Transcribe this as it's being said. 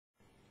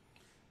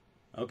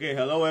Okay,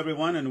 hello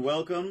everyone and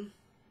welcome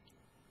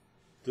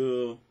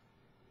to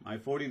my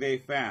 40-day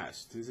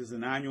fast. This is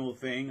an annual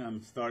thing.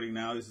 I'm starting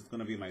now. This is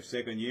going to be my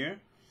second year.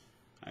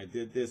 I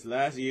did this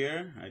last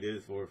year. I did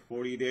it for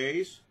 40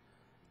 days.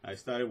 I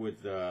started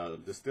with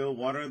distilled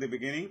water at the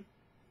beginning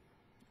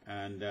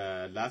and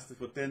lasted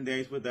for 10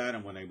 days with that.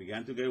 And when I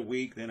began to get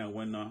weak, then I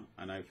went on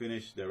and I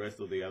finished the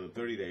rest of the other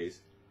 30 days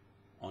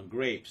on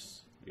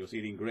grapes. I was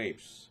eating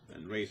grapes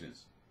and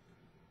raisins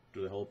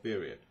through the whole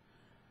period.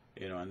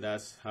 And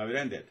that's how it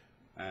ended.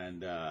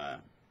 And I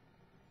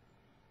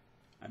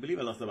believe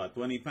I lost about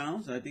 20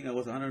 pounds. I think I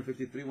was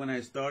 153 when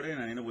I started,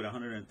 and I ended up with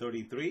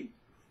 133.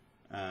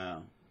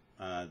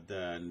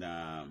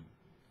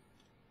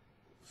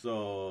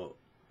 So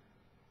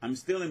I'm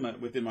still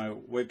within my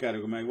weight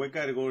category. My weight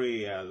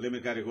category,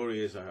 limit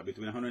category, is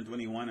between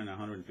 121 and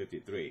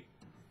 153.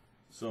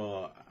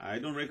 So I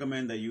don't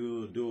recommend that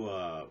you do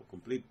a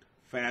complete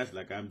fast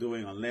like I'm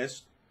doing,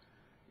 unless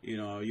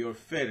you're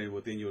fit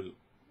within your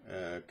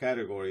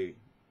category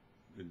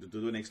to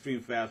do an extreme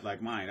fast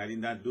like mine. I did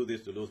not do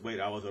this to lose weight.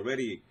 I was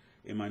already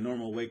in my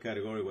normal weight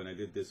category when I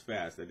did this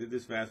fast. I did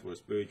this fast for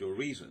spiritual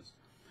reasons.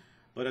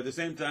 But at the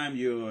same time,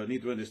 you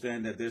need to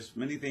understand that there's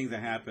many things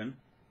that happen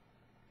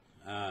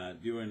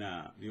during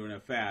a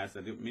fast,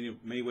 and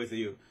many ways that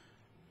you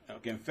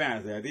can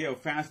fast. The idea of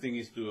fasting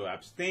is to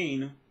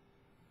abstain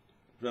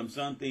from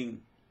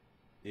something,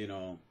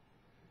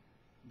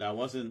 that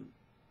wasn't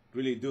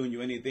really doing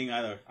you anything,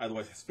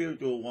 otherwise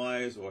spiritual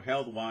wise or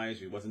health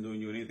wise. It wasn't doing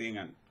you anything,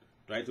 and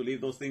try to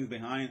leave those things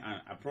behind and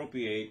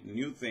appropriate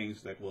new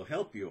things that will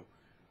help you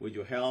with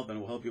your health and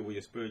will help you with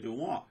your spiritual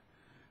walk.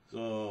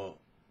 So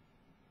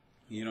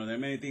there are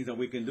many things that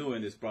we can do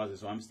in this process.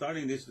 So I'm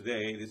starting this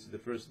today. This is the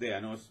first day. I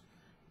know it's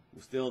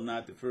still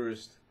not the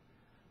first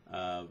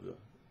of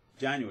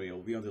January. It will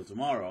be until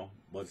tomorrow,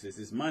 but since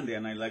it's Monday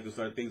and I like to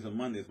start things on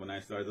Mondays when I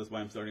start, that's why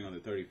I'm starting on the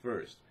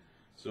 31st.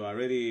 So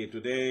already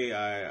today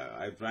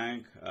I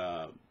drank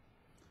a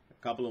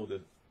couple of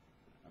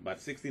about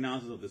 16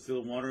 ounces of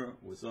distilled water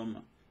with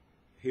some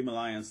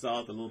Himalayan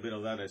salt, a little bit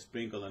of that I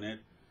sprinkle in it.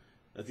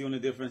 That's the only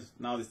difference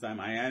now this time.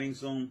 I'm adding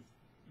some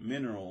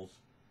minerals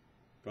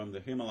from the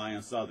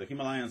Himalayan salt. The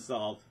Himalayan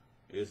salt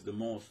is the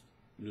most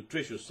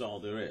nutritious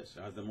salt there is.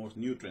 It has the most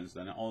nutrients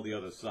than all the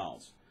other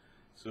salts.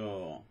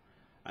 So,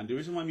 and the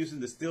reason why I'm using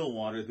distilled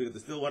water is because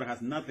distilled water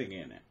has nothing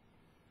in it.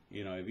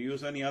 If you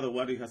use any other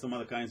water, it has some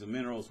other kinds of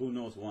minerals, who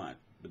knows what.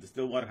 But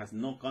distilled water has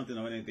no content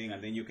of anything,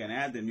 and then you can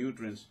add the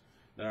nutrients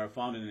that are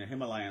found in the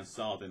Himalayan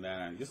salt in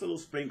that, and just a little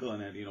sprinkle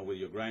in it, with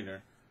your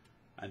grinder,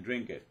 and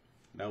drink it.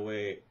 That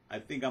way, I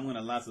think I'm going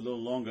to last a little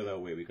longer that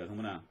way, because I'm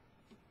going to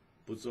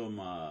put some,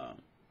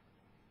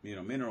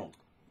 mineral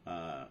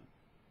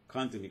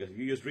content. Because if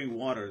you just drink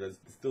water, that's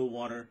distilled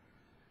water,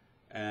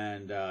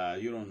 and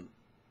you don't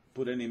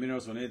put any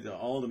minerals on it,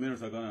 all the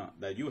minerals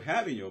that you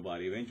have in your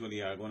body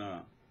eventually are going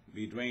to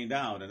be drained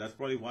out, and that's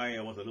probably why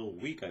I was a little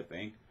weak, I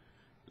think,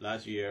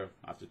 last year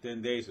after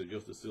 10 days of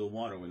just distilled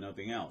water with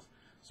nothing else.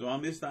 So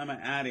this time I'm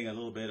adding a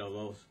little bit of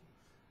those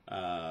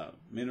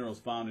minerals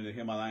found in the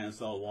Himalayan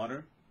salt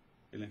water.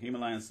 And the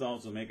Himalayan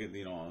salts will make it,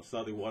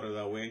 salty water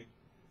that way.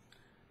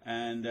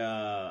 And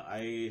I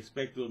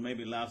expect to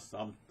maybe last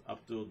up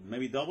to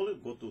maybe double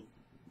it, go to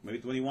maybe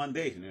 21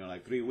 days,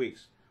 like 3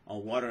 weeks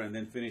on water, and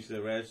then finish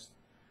the rest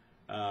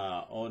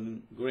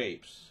on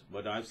grapes.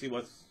 But I see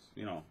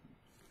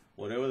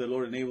whatever the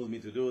Lord enables me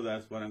to do,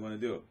 that's what I'm going to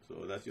do.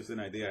 So that's just an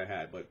idea I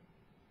had. But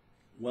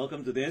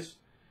welcome to this.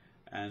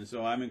 And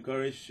so I'm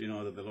encouraged,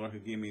 that the Lord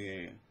has given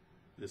me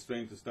the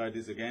strength to start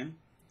this again.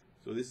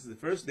 So this is the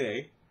first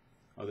day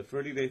of the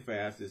 30-day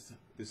fast. It's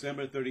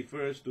December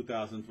 31st,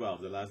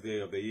 2012, the last day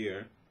of the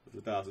year,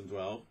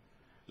 2012.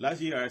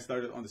 Last year I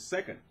started on the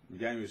 2nd,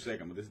 January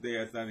 2nd. But this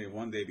day I started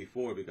one day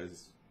before,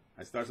 because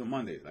I start on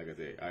Mondays, like I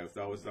say. I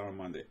always start on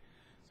Monday.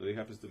 So it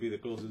happens to be the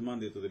closest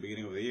Monday to the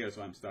beginning of the year,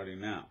 so I'm starting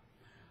now.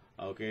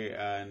 Okay,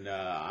 and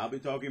I'll be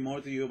talking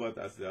more to you about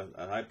as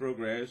I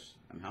progress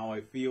and how I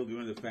feel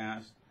during the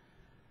fast.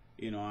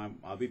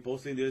 I'll be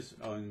posting this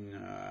on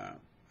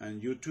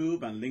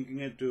YouTube and linking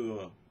it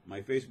to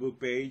my Facebook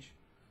page.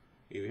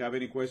 If you have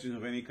any questions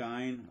of any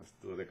kind as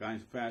to the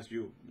kinds of fast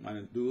you want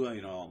to do,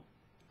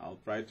 I'll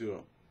try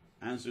to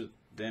answer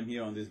them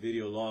here on this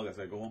video log as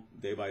I go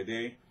day by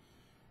day.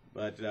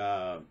 But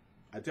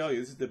I tell you,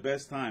 this is the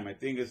best time. I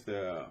think it's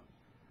the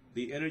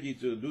energy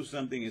to do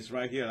something is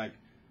right here. Like,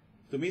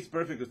 to me, it's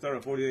perfect to start a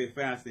 40-day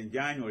fast in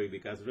January,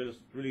 because there's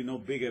really no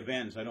big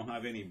events. I don't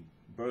have any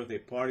birthday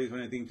parties or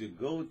anything to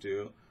go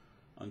to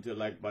until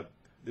but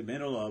the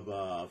middle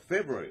of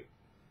February.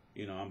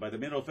 And by the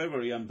middle of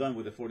February, I'm done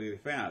with the 40-day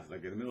fast.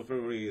 Like, in the middle of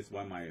February is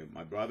when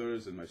my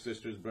brother's and my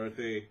sister's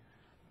birthday,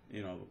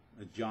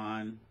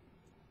 John.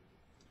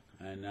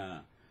 And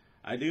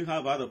I do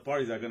have other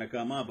parties that are going to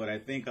come up, but I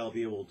think I'll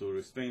be able to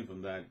refrain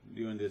from that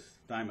during this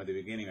time at the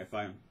beginning. I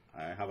find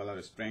I have a lot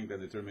of strength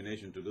and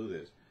determination to do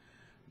this.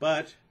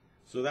 But,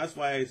 so that's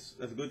why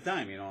that's a good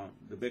time,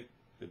 The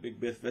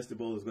big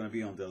festival is going to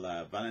be until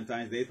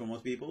Valentine's Day for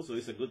most people, so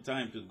it's a good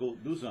time to go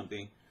do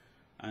something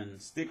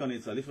and stick on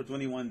it at least for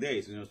 21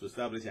 days, to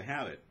establish a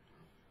habit.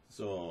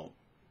 So,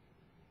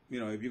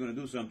 if you're going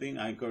to do something,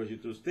 I encourage you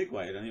to stick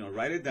by it and,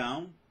 write it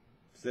down,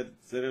 set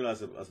it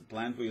as a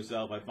plan for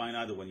yourself. I find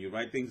out that when you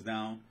write things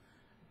down,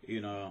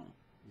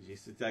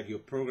 it's like you're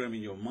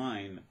programming your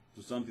mind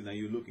to something that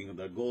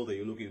the goal that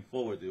you're looking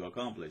forward to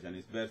accomplish, and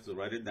it's best to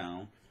write it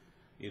down,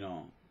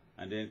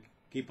 and then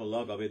keep a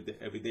log of it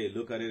every day,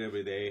 look at it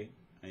every day,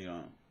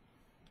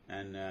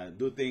 and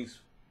do things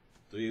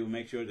so you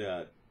make sure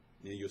that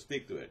you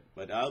stick to it.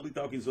 But I'll be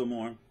talking some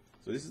more.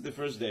 So this is the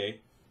first day,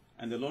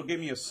 and the Lord gave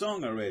me a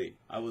song already.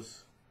 I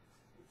was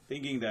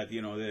thinking that,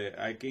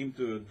 I came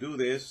to do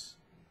this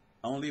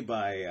only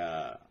by,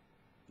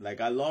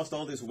 I lost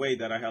all this weight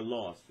that I had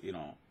lost,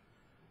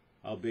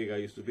 how big I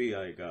used to be.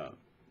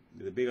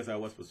 The biggest I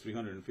was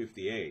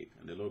 358,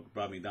 and the Lord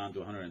brought me down to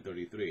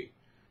 133.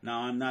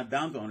 Now I'm not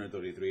down to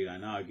 133,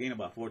 and now I gained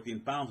about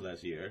 14 pounds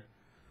last year.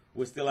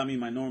 I'm in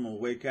my normal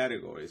weight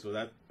category, so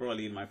that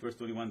probably in my first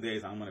 21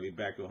 days I'm going to be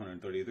back to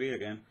 133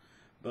 again.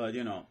 But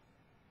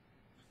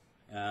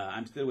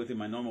I'm still within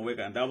my normal weight,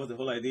 and that was the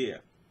whole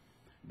idea.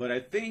 But I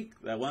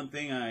think that one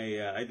thing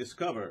I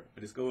discovered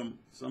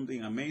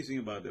something amazing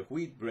about the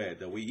wheat bread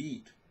that we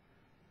eat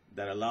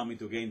that allowed me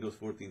to gain those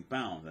 14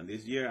 pounds. And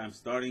this year I'm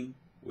starting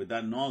with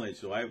that knowledge,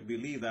 so I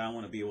believe that I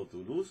want to be able to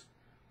lose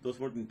those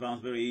 14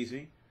 pounds very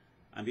easy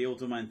and be able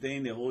to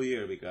maintain the whole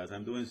year, because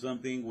I'm doing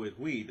something with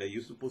wheat that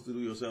you're supposed to do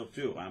yourself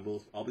too.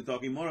 I'll be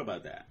talking more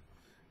about that,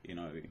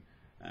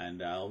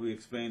 and I'll be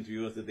explaining to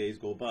you as the days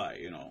go by,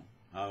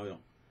 how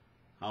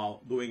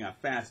doing a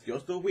fast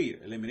just of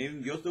wheat,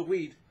 eliminating just the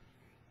wheat,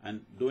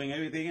 and doing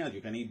everything else.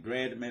 You can eat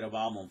bread made of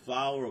almond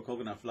flour or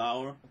coconut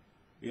flour.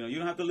 You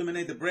don't have to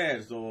eliminate the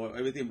breads or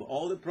everything, but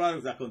all the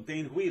products that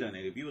contain wheat in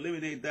it, if you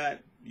eliminate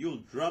that, you'll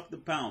drop the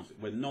pounds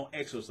with no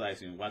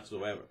exercising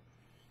whatsoever.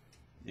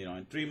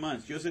 In 3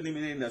 months, just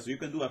eliminating that. So you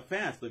can do a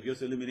fast of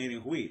just eliminating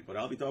wheat, but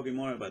I'll be talking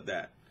more about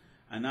that.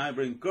 And I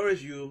will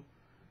encourage you,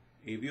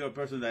 if you're a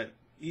person that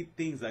eat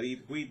things that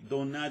eat wheat,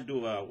 do not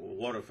do a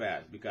water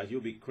fast, because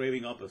you'll be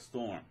craving up a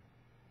storm.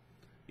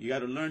 You got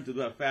to learn to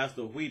do a fast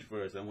of wheat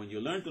first, and when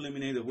you learn to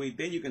eliminate the wheat,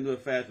 then you can do a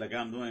fast like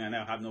I'm doing, and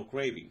I have no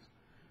cravings.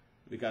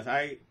 Because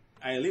I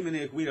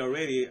eliminate wheat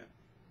already,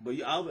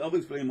 but I'll be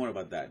explaining more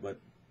about that. But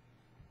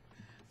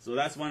so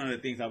that's one of the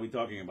things I'll be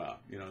talking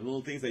about.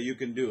 Little things that you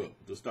can do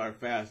to start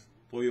fast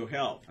for your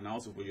health and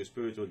also for your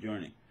spiritual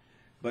journey.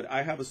 But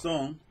I have a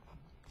song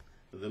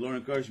that the Lord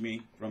encouraged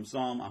me from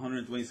Psalm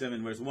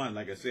 127 verse 1.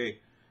 Like I say,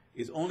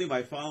 it's only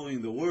by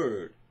following the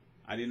Word.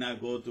 I did not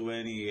go to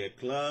any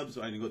clubs,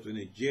 or I didn't go to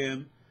any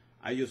gym.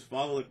 I just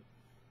followed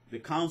the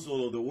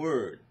counsel of the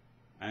Word,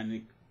 and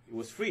it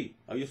was free.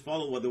 I just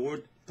followed what the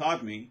Word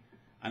taught me,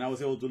 and I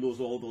was able to lose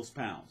all those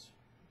pounds,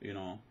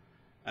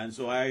 And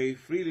so I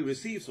freely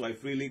receive, so I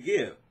freely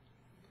give.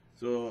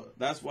 So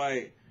that's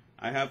why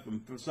I have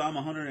from Psalm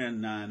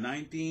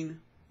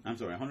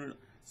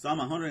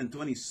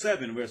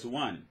 127 verse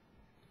 1.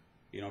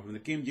 From the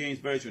King James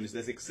Version, it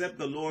says, "Except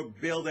the Lord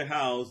build a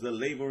house, they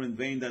labor in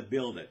vain that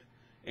build it.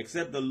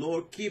 Except the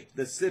Lord keep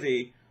the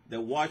city,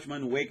 the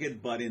watchman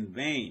waketh but in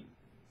vain."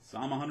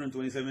 Psalm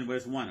 127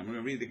 verse 1. I'm going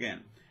to read it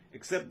again.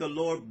 "Except the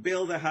Lord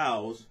build a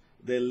house,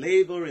 they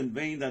labor in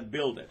vain that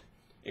build it.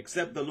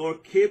 Except the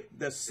Lord keep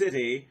the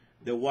city,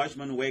 the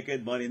watchman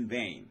waketh but in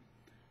vain."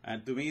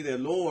 And to me, the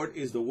Lord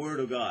is the Word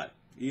of God.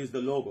 He is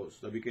the Logos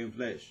that became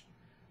flesh.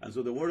 And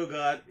so the Word of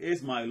God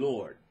is my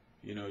Lord.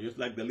 Just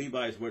like the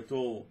Levites were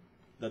told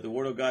that the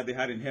Word of God, they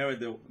had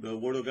inherited the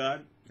Word of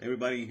God.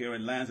 Everybody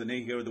inherit lands, and they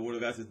inherit the Word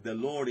of God. Says, "The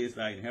Lord is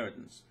thy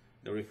inheritance."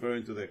 They're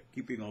referring to the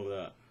keeping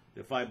of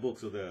the 5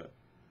 books of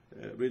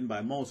written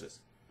by Moses.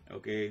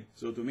 Okay,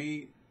 so to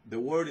me, the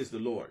Word is the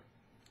Lord.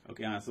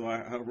 Okay, so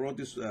I wrote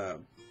this,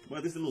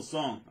 this little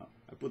song.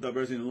 I put that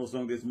verse in a little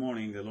song this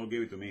morning. The Lord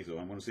gave it to me, so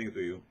I'm going to sing it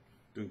to you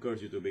to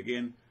encourage you to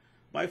begin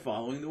by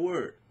following the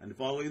Word and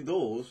following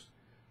those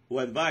who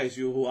advise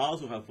you, who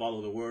also have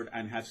followed the Word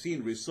and have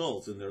seen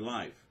results in their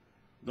life.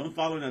 Don't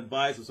follow an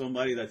advice of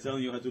somebody that's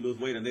telling you how to lose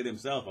weight and they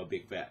themselves are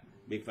big fat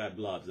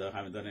blobs that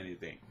haven't done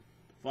anything.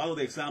 Follow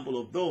the example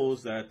of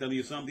those that are telling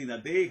you something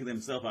that they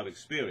themselves have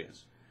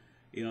experienced.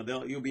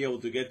 You'll be able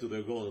to get to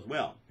their goal as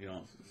well.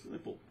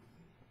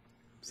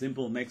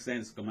 Simple makes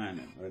sense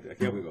commandment. Right there.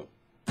 Here we go.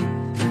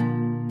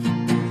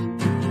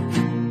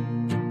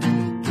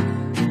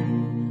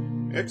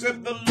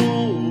 Except the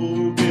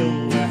Lord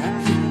build a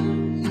house,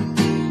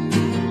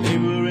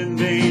 labor in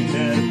vain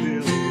that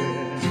build it.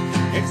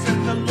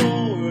 Except the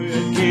Lord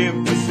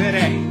give the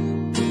city,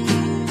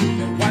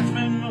 the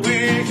watchman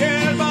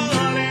waketh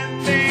but in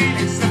vain.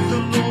 Except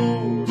the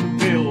Lord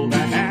build a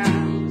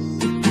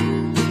house,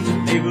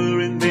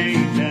 labor in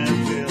vain that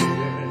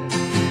build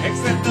it.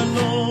 Except the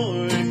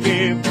Lord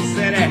give the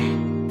city,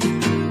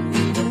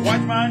 the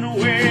watchman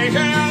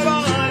waketh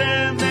but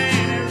in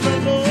vain. Is the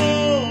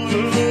Lord,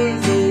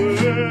 is the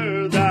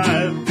word I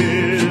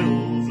feel.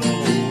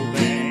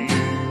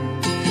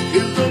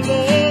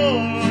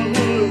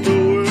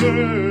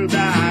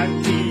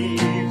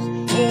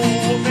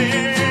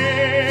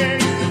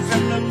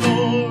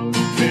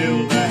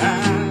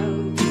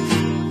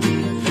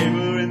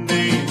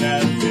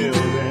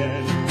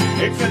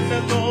 except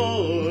the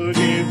Lord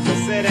gives the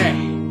city.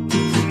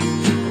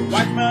 The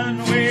watchman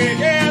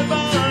wages,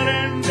 but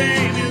in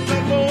vain is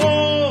the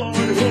Lord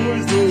who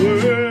is the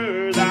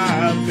word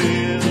that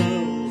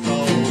fills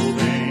all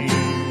vain.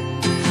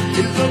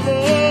 Is the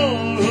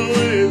Lord who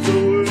is the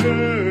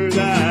word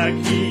that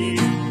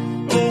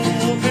keeps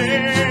all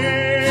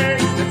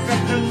things,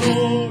 except the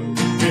Lord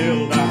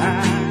fill the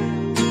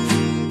house.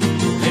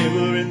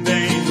 Labor in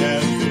vain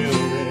that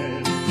filled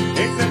it,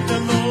 except the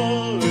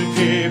Lord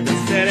give the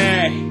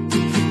city.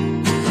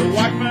 The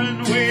watchman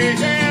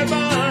wages,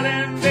 but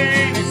in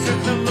vain,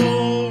 except the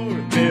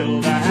Lord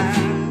fill the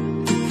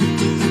house.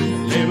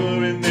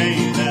 Labor in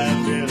vain that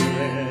filled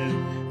it,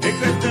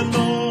 except the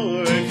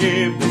Lord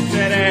give the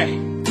city.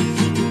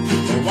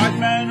 The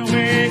watchman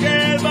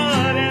wages,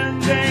 but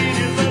in vain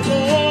is the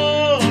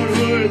Lord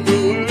who is the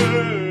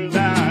word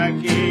that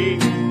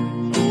keeps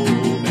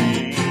all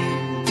things.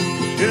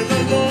 Is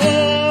the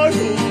Lord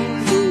who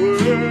is the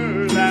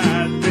word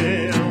that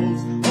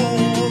fills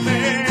all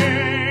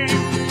things,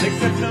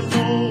 except the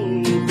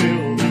Lord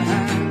build the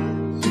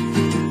house.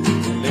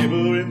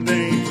 Labor in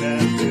vain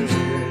that build it,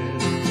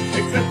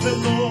 except the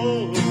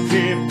Lord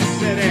give the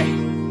city.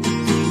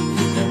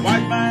 The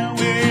watchman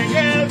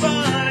wages,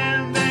 but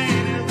in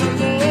vain is the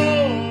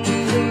Lord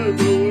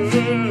the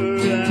word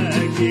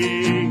that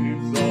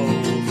keeps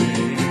all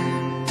things.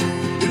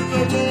 Is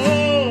the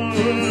Lord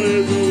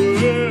the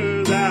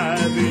word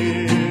that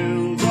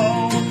builds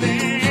all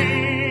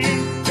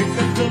things,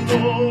 except the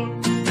Lord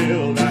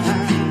build a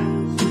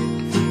house.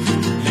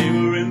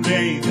 Labor in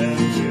vain that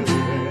build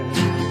it,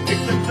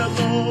 except the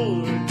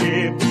Lord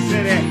give the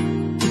city.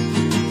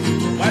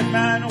 The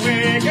watchman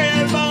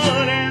wages,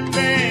 but in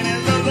vain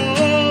is the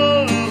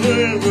Lord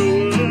the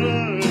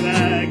word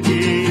that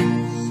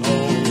keeps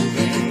all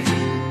things.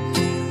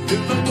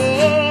 Is the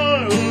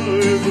Lord who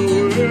is the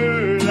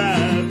word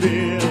that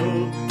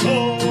builds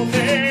all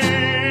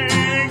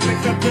things,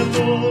 except the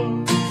Lord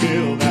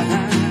build the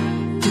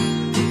house.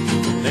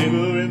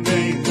 Labor in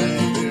vain that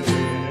build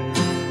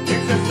it,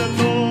 except the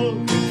Lord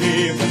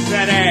give the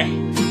city.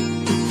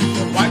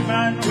 The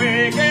watchman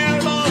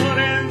wages, but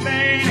in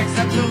vain,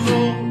 except the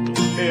Lord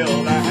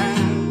build the house.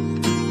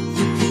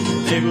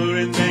 Labor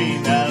in vain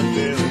that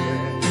build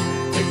it,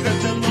 except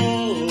the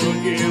Lord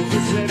give the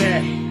city.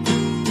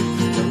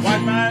 The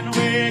watchman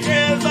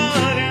wages,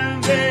 but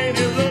in vain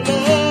is the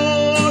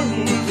Lord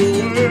who is the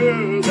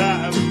word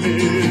that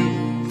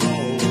fills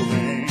all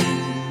things.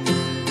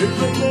 Is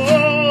the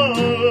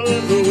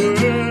Lord the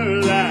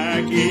word that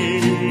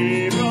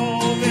keeps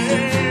all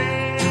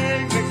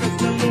things, except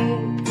the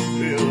Lord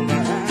fill the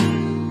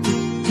house.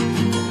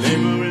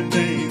 Labor in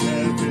vain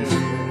that build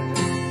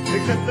it,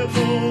 except the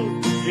Lord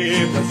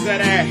give the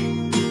city.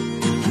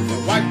 The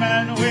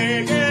watchman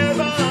wages,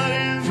 but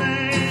in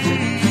vain.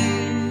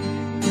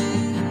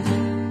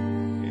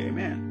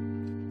 Amen.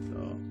 So,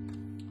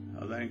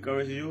 as I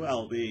encourage you,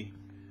 I'll be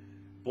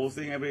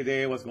posting every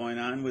day what's going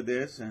on with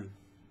this, and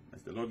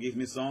as the Lord gives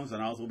me songs,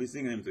 and I'll also be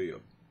singing them to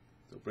you.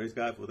 So praise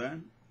God for that,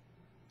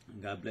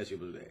 and God bless you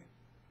today.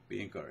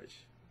 Be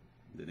encouraged.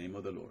 In the name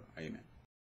of the Lord. Amen.